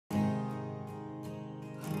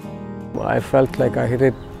I felt like I hit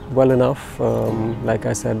it well enough. Like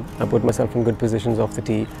I said, I put myself in good positions off the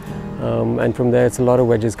tee, and from there it's a lot of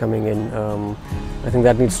wedges coming in. I think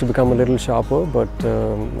that needs to become a little sharper, but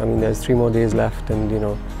I mean, there's 3 more days left, and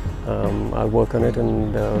I'll work on it,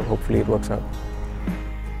 and hopefully it works out.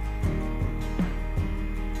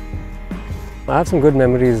 I have some good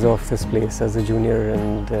memories of this place as a junior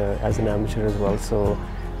and as an amateur as well, so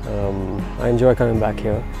I enjoy coming back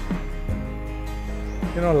here.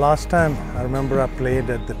 Last time I remember I played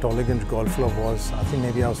at the Tollygunge Golf Club was, I think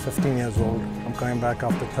maybe I was 15 years old. I'm coming back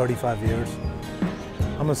after 35 years.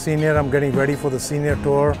 I'm a senior, I'm getting ready for the senior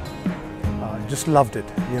tour. Just loved it.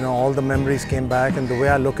 All the memories came back, and the way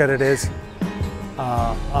I look at it is,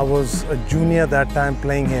 I was a junior that time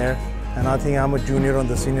playing here, and I think I'm a junior on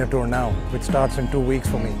the senior tour now, which starts in 2 weeks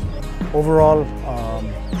for me. Overall,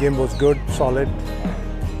 game was good, solid.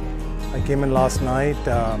 I came in last night.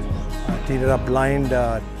 I teed it up blind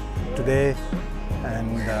today,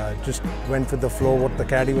 and just went with the flow, what the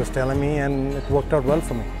caddy was telling me, and it worked out well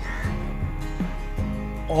for me.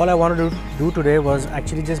 All I wanted to do today was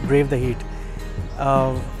actually just brave the heat.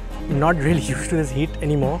 Not really used to this heat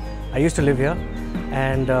anymore. I used to live here,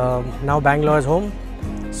 and now Bangalore is home.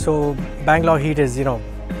 So Bangalore heat is,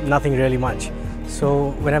 nothing really much.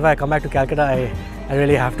 So whenever I come back to Calcutta, I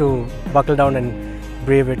really have to buckle down and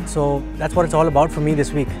brave it. So that's what it's all about for me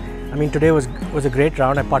this week. I mean, today was a great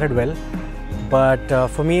round. I putted well, but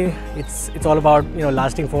for me, it's all about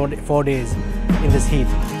lasting 4 days in this heat.